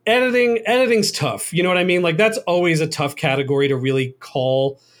 like editing's tough. You know what I mean? Like that's always a tough category to really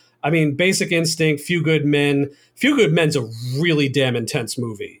call. I mean, Basic Instinct, Few Good Men. Few Good Men's a really damn intense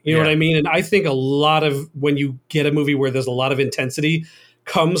movie. You know what I mean? And I think a lot of when you get a movie where there's a lot of intensity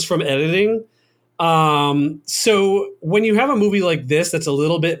comes from editing. So when you have a movie like this that's a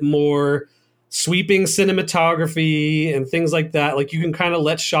little bit more sweeping cinematography and things like that, like you can kind of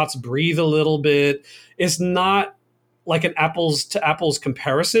let shots breathe a little bit. It's not like an apples to apples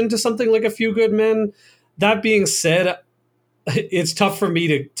comparison to something like A Few Good Men. That being said, it's tough for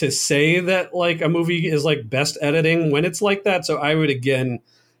me to say that like a movie is like best editing when it's like that. So I would, again,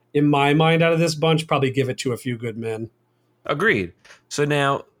 in my mind, out of this bunch, probably give it to A Few Good Men. Agreed. So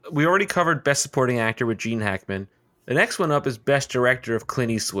now we already covered Best Supporting Actor with Gene Hackman. The next one up is Best Director of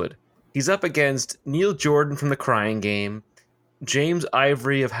Clint Eastwood. He's up against Neil Jordan from The Crying Game, James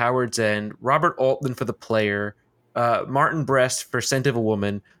Ivory of Howard's End, Robert Altman for The Player, Martin Brest for Scent of a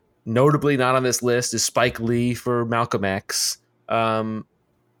Woman. Notably not on this list is Spike Lee for Malcolm X. I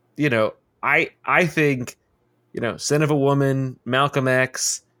think, Scent of a Woman, Malcolm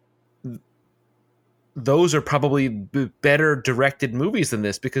X, those are probably better directed movies than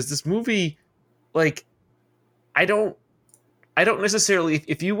this, because this movie, like, I don't necessarily,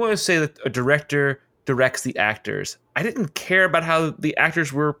 if you want to say that a director directs the actors, I didn't care about how the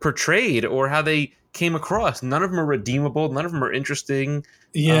actors were portrayed or how they came across. None of them are redeemable. None of them are interesting.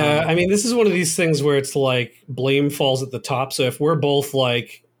 Yeah, I mean, this is one of these things where it's like blame falls at the top. So if we're both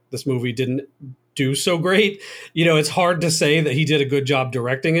like, this movie didn't do so great, it's hard to say that he did a good job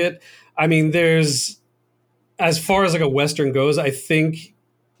directing it. I mean, there's, as far as like a Western goes, I think,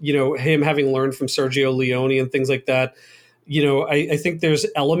 him having learned from Sergio Leone and things like that, I think there's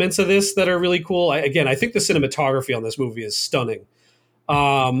elements of this that are really cool. I think the cinematography on this movie is stunning.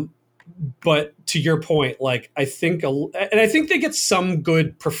 But to your point, like, I think they get some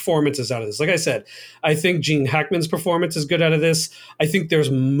good performances out of this. Like I said, I think Gene Hackman's performance is good out of this. I think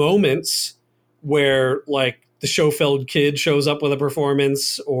there's moments where, like, the Schofield kid shows up with a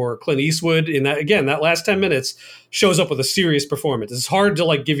performance, or Clint Eastwood in that, again, that last 10 minutes shows up with a serious performance. It's hard to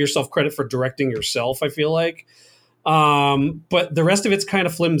like give yourself credit for directing yourself, I feel like. But the rest of it's kind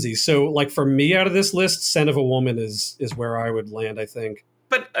of flimsy. So like for me out of this list, Scent of a Woman is where I would land, I think.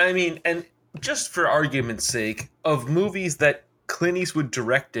 But I mean, and just for argument's sake, of movies that Clint Eastwood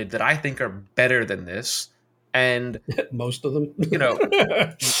directed that I think are better than this, and most of them,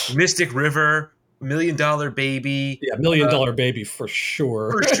 Mystic River, $1 Million Baby. Yeah, $1 Million Baby for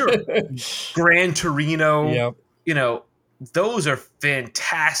sure. For sure. Gran Torino. Yep. Those are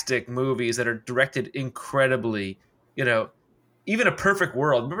fantastic movies that are directed incredibly. Even A Perfect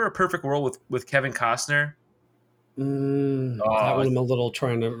World. Remember A Perfect World with Kevin Costner? That one I'm a little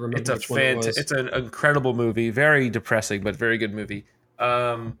trying to remember which one it was. It's an incredible movie. Very depressing, but very good movie.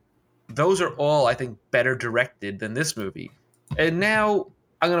 Those are all, I think, better directed than this movie. And now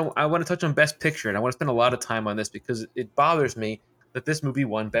I want to touch on Best Picture, and I want to spend a lot of time on this because it bothers me that this movie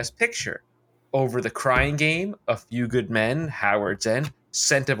won Best Picture over The Crying Game, A Few Good Men, Howard's End,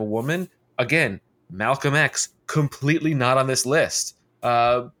 Scent of a Woman. Again, Malcolm X, completely not on this list.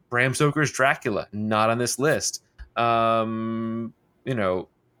 Bram Stoker's Dracula, not on this list. Where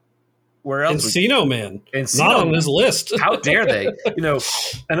else? Encino Man, not on this list. How dare they?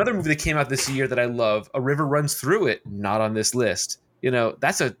 Another movie that came out this year that I love, A River Runs Through It, not on this list.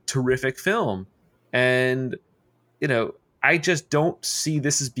 That's a terrific film. And, I just don't see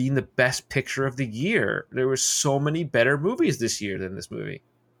this as being the best picture of the year. There were so many better movies this year than this movie.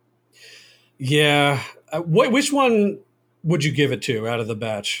 Yeah. Which one would you give it to out of the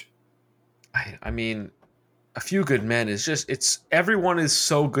batch? I mean, A Few Good Men is everyone is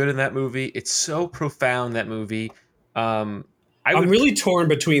so good in that movie. It's so profound, that movie. I'm really torn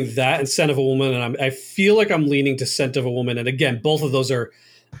between that and Scent of a Woman, and I feel like I'm leaning to Scent of a Woman. And again, both of those are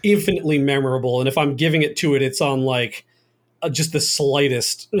infinitely memorable. And if I'm giving it to it, it's on like just the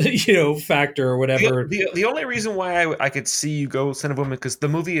slightest, factor or whatever. The only reason why I could see you go Scent of a Woman, because the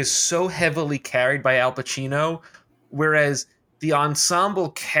movie is so heavily carried by Al Pacino, whereas the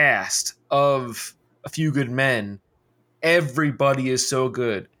ensemble cast of A Few Good Men, everybody is so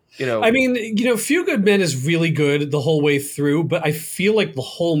good. I mean, Few Good Men is really good the whole way through, but I feel like the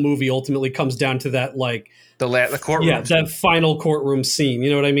whole movie ultimately comes down to that, like, the courtroom. Yeah, that final courtroom scene. You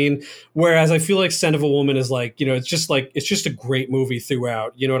know what I mean? Whereas I feel like Scent of a Woman is like, it's just a great movie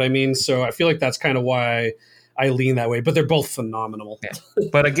throughout. You know what I mean? So I feel like that's kind of why I lean that way. But they're both phenomenal. Yeah.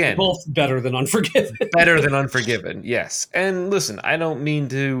 But again, both better than Unforgiven. Better than Unforgiven, yes. And listen, I don't mean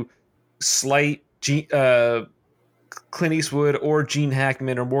to slight Clint Eastwood or Gene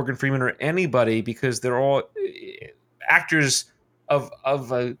Hackman or Morgan Freeman or anybody, because they're all actors of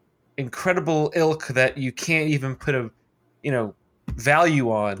a incredible ilk that you can't even put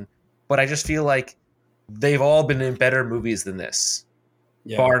value on, but I just feel like they've all been in better movies than this,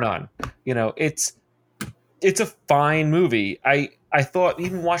 bar none. You know, it's a fine movie. I thought,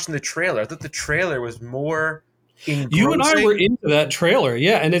 even watching the trailer, I thought the trailer was more engrossing. You and I were into that trailer,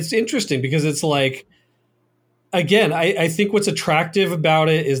 yeah, and it's interesting because it's like, again, I think what's attractive about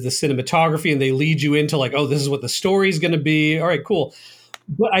it is the cinematography, and they lead you into like, oh, this is what the story's going to be. All right, cool.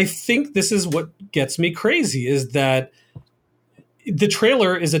 But I think this is what gets me crazy, is that the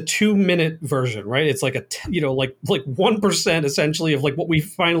trailer is a 2-minute version, right? It's like like 1% essentially of like what we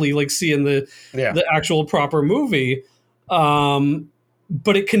finally like see in the actual proper movie.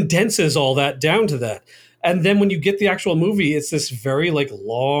 But it condenses all that down to that. And then when you get the actual movie, it's this very like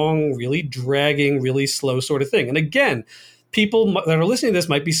long, really dragging, really slow sort of thing. And again, people that are listening to this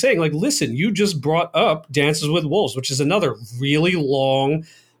might be saying like, listen, you just brought up Dances with Wolves, which is another really long,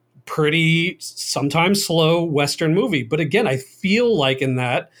 pretty, sometimes slow Western movie. But again, I feel like in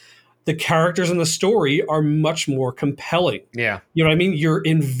that the characters in the story are much more compelling. Yeah. You know what I mean? You're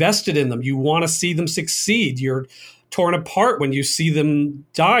invested in them. You want to see them succeed. You're torn apart when you see them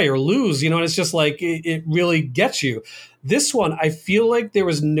die or lose, and it's just like, it really gets you. This one, I feel like there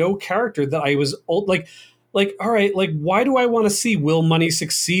was no character that I was like, all right, like, why do I want to see Will Money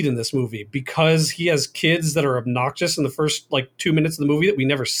succeed in this movie? Because he has kids that are obnoxious in the first like 2 minutes of the movie that we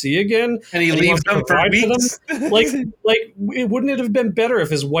never see again, and he leaves them for weeks. like wouldn't it have been better if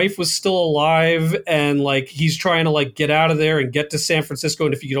his wife was still alive and like he's trying to like get out of there and get to San Francisco,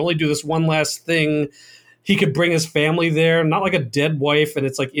 and if he could only do this one last thing, he could bring his family there, not like a dead wife, and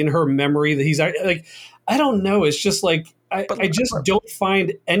it's like in her memory that he's like, I don't know. It's just like, I just don't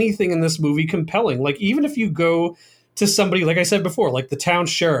find anything in this movie compelling. Like, even if you go to somebody, like I said before, like the town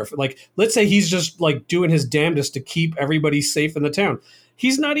sheriff, like let's say he's just like doing his damnedest to keep everybody safe in the town.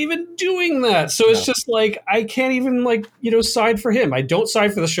 He's not even doing that. So it's just like, I can't even like, side for him. I don't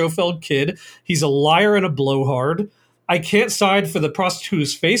side for the Schofield kid. He's a liar and a blowhard. I can't side for the prostitute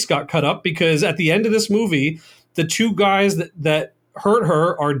whose face got cut up, because at the end of this movie, the two guys that hurt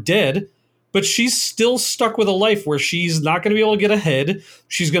her are dead, but she's still stuck with a life where she's not going to be able to get ahead.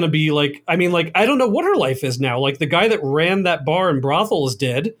 She's going to be like, I don't know what her life is now. Like, the guy that ran that bar and brothel is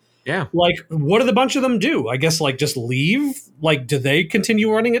dead. Yeah. Like, what do the bunch of them do? I guess, like, just leave? Like, do they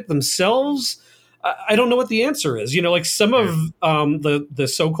continue running it themselves? I don't know what the answer is. Like some of the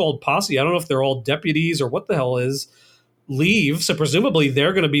so-called posse, I don't know if they're all deputies or what the hell is, leave. So presumably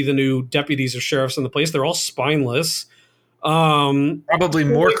they're going to be the new deputies or sheriffs in the place. They're all spineless. Probably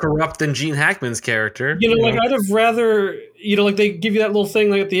more corrupt than Gene Hackman's character. Like I'd have rather, like they give you that little thing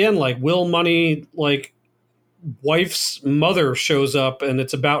like at the end, like Will Money, like wife's mother shows up and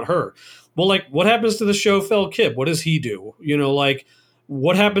it's about her. Well, like what happens to the Schofield kid? What does he do? Like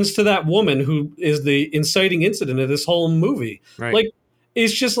what happens to that woman who is the inciting incident of this whole movie? Right. Like,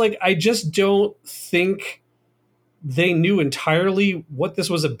 it's just like, I just don't think they knew entirely what this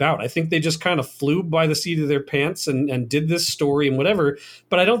was about. I think they just kind of flew by the seat of their pants and did this story and whatever,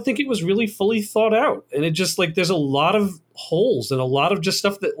 but I don't think it was really fully thought out. And it just like, there's a lot of holes and a lot of just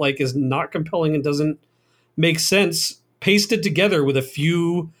stuff that like is not compelling and doesn't make sense, pasted together with a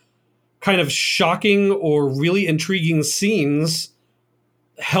few kind of shocking or really intriguing scenes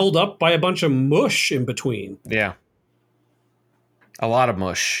held up by a bunch of mush in between. Yeah. A lot of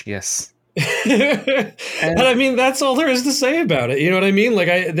mush. Yes. And I mean, that's all there is to say about it. You know what I mean?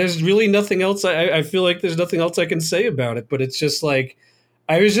 Like, there's really nothing else. I feel like there's nothing else I can say about it, but it's just like,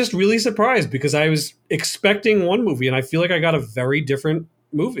 I was just really surprised because I was expecting one movie and I feel like I got a very different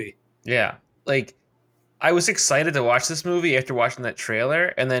movie. Yeah. Like, I was excited to watch this movie after watching that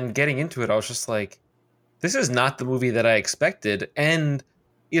trailer, and then getting into it, I was just like, this is not the movie that I expected. And,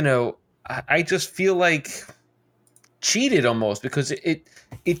 I just feel like cheated almost, because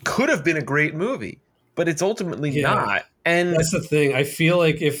it could have been a great movie, but it's ultimately not. And that's the thing. I feel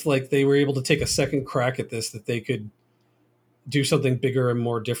like if like they were able to take a second crack at this, that they could do something bigger and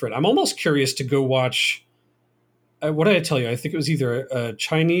more different. I'm almost curious to go watch. What did I tell you? I think it was either a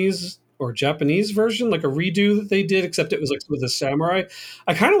Chinese or Japanese version, like a redo that they did, except it was like with a samurai.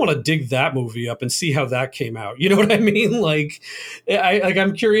 I kind of want to dig that movie up and see how that came out. You know what I mean? Like,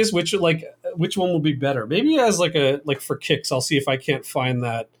 I'm curious which one will be better. Maybe as like for kicks, I'll see if I can't find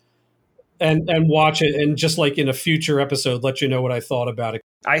that and watch it, and just like in a future episode, let you know what I thought about it.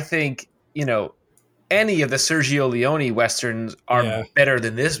 I think, any of the Sergio Leone Westerns are better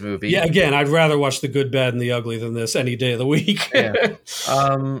than this movie. Yeah. Again, I'd rather watch The Good, Bad, and the Ugly than this any day of the week. Yeah.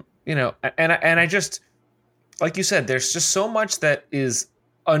 And I just, like you said, there's just so much that is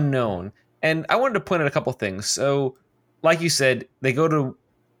unknown. And I wanted to point out a couple things. So, like you said, they go to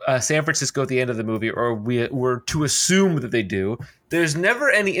San Francisco at the end of the movie, or we're to assume that they do, there's never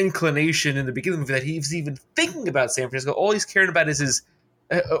any inclination in the beginning of the movie that he's even thinking about San Francisco. All he's caring about is his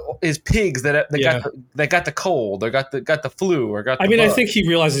pigs that got the cold, or got the flu, or got the bug. I think he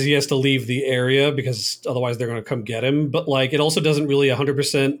realizes he has to leave the area because otherwise they're going to come get him. But like, it also doesn't really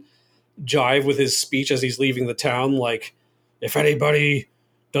 100% jive with his speech as he's leaving the town. Like, if anybody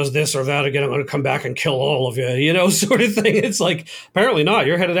does this or that again, I'm going to come back and kill all of you, sort of thing. It's like, apparently not.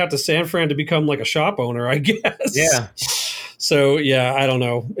 You're headed out to San Fran to become like a shop owner, I guess. Yeah. So yeah, I don't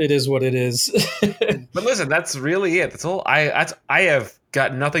know. It is what it is. But listen, that's really it. That's all. I have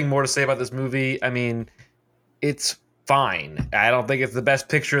got nothing more to say about this movie. I mean, it's fine. I don't think it's the best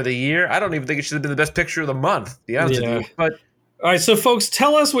picture of the year. I don't even think it should have been the best picture of the month, to be honest with you. But all right, so folks,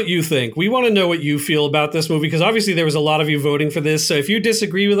 tell us what you think. We want to know what you feel about this movie, because obviously there was a lot of you voting for this. So if you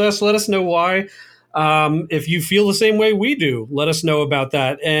disagree with us, let us know why. If you feel the same way we do, let us know about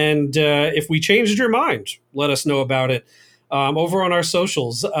that. And if we changed your mind, let us know about it over on our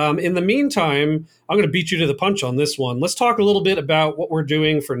socials. In the meantime, I'm going to beat you to the punch on this one. Let's talk a little bit about what we're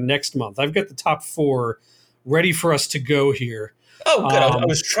doing for next month. I've got the top 4 ready for us to go here. Oh, good. I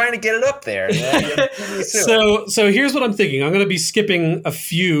was trying to get it up there. So here's what I'm thinking. I'm going to be skipping a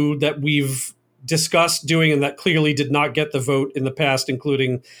few that we've discussed doing and that clearly did not get the vote in the past,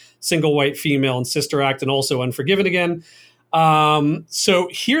 including Single White Female and Sister Act, and also Unforgiven again. So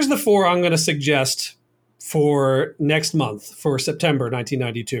here's the 4 I'm going to suggest for next month, for September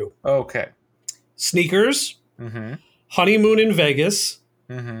 1992. Okay. Sneakers, Mm-hmm. Honeymoon in Vegas,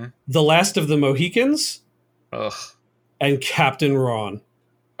 Mm-hmm. The Last of the Mohicans, Ugh. and Captain Ron.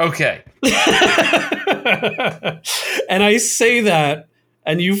 Okay. And I say that,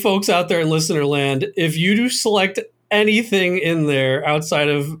 and you folks out there in listener land, if you do select anything in there outside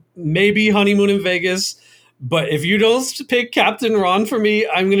of maybe Honeymoon in Vegas, but if you don't pick Captain Ron for me,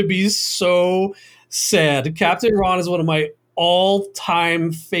 I'm going to be so sad. Captain Ron is one of my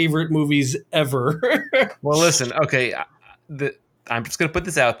all-time favorite movies ever. Well, listen. Okay, I'm just going to put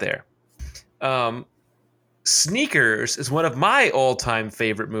this out there. Sneakers is one of my all-time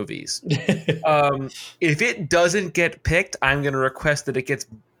favorite movies. If it doesn't get picked, I'm going to request that it gets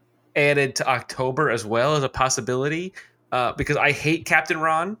added to October as well as a possibility, because I hate Captain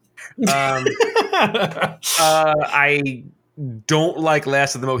Ron. I don't like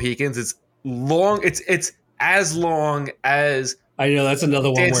Last of the Mohicans. It's long. It's as long as I know that's another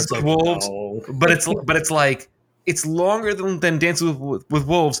one Dance where it's like Wolves, no. but it's like it's longer than Dance with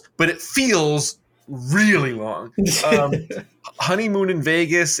Wolves, but it feels really long. Honeymoon in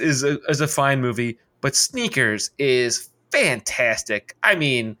Vegas is a fine movie, but Sneakers is fantastic. I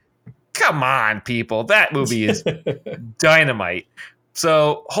mean, come on, people, that movie is dynamite.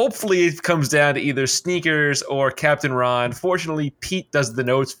 So hopefully it comes down to either Sneakers or Captain Ron. Fortunately, Pete does the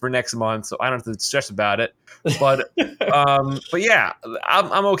notes for next month, so I don't have to stress about it. But yeah,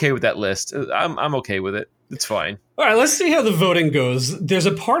 I'm okay with that list. I'm okay with it. It's fine. All right, let's see how the voting goes. There's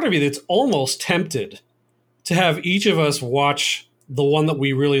a part of me that's almost tempted to have each of us watch the one that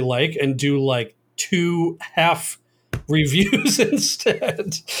we really like and do like 2 half reviews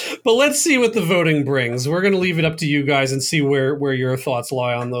instead. But let's see what the voting brings. We're going to leave it up to you guys and see where your thoughts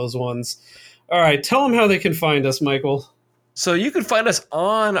lie on those ones. All right, tell them how they can find us, Michael. So you can find us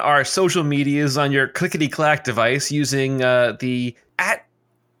on our social medias on your clickety-clack device using the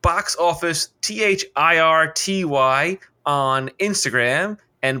 @BoxOffice THIRTY on Instagram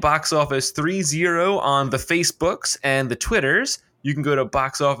and BoxOffice30 on the Facebooks and the Twitters. You can go to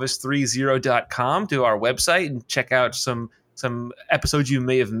boxoffice30.com to our website and check out some episodes you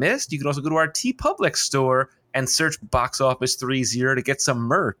may have missed. You can also go to our TeePublic store and search Box Office 30 to get some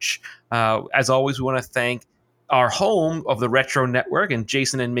merch. As always, we want to thank our home of the Retro Network and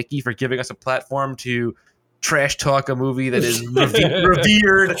Jason and Mickey for giving us a platform to trash talk a movie that is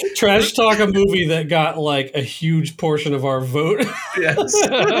revered. Trash talk a movie that got like a huge portion of our vote. Yes.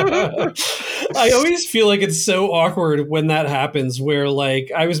 I always feel like it's so awkward when that happens, where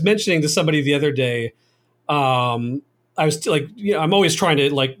like I was mentioning to somebody the other day, I was like, I'm always trying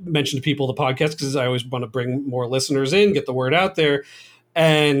to like mention to people the podcast because I always want to bring more listeners in, get the word out there.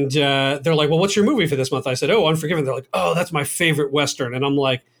 And they're like, well, what's your movie for this month? I said, oh, Unforgiven. They're like, oh, that's my favorite Western. And I'm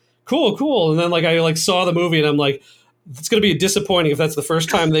like, cool. And then like I like saw the movie and I'm like, it's going to be disappointing if that's the first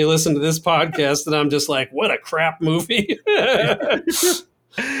time they listen to this podcast. And I'm just like, what a crap movie.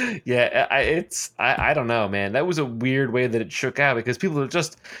 Yeah, I don't know, man. That was a weird way that it shook out because people are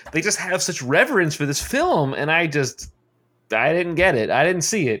just have such reverence for this film, and I didn't get it. I didn't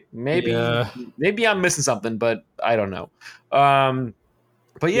see it. Maybe I'm missing something, but I don't know.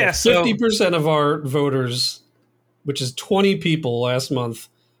 But yeah, 50% of our voters, which is 20 people last month,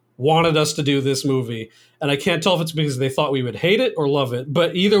 wanted us to do this movie. And I can't tell if it's because they thought we would hate it or love it.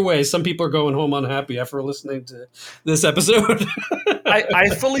 But either way, some people are going home unhappy after listening to this episode. I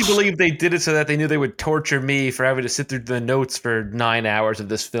fully believe they did it so that they knew they would torture me for having to sit through the notes for 9 hours of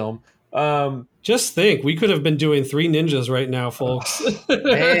this film. Just think, we could have been doing Three Ninjas right now, folks.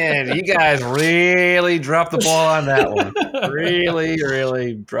 Man, you guys really dropped the ball on that one. Really,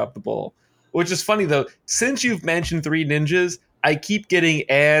 really dropped the ball. Which is funny, though. Since you've mentioned Three Ninjas, I keep getting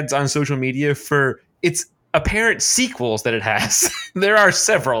ads on social media for its apparent sequels that it has. There are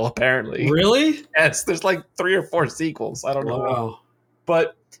several, apparently. Really? Yes, there's like 3 or 4 sequels. I don't know. Wow.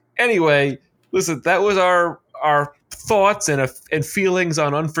 But anyway, listen, that was our thoughts and feelings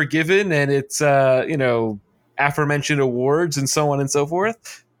on Unforgiven and its aforementioned awards and so on and so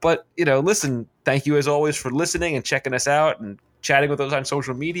forth. But listen, thank you as always for listening and checking us out and chatting with us on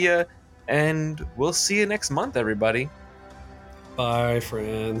social media. And we'll see you next month, everybody. Bye,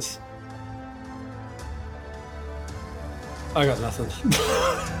 friends. I got nothing.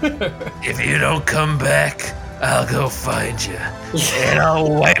 If you don't come back, I'll go find you and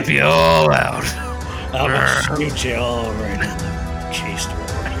I'll wipe you all out. I'll shoot you all right in the chase door.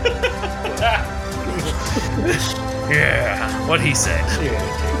 Yeah, what he said.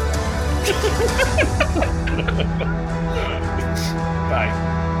 Bye.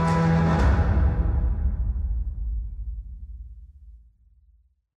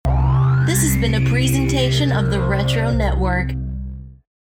 This has been a presentation of the Retro Network.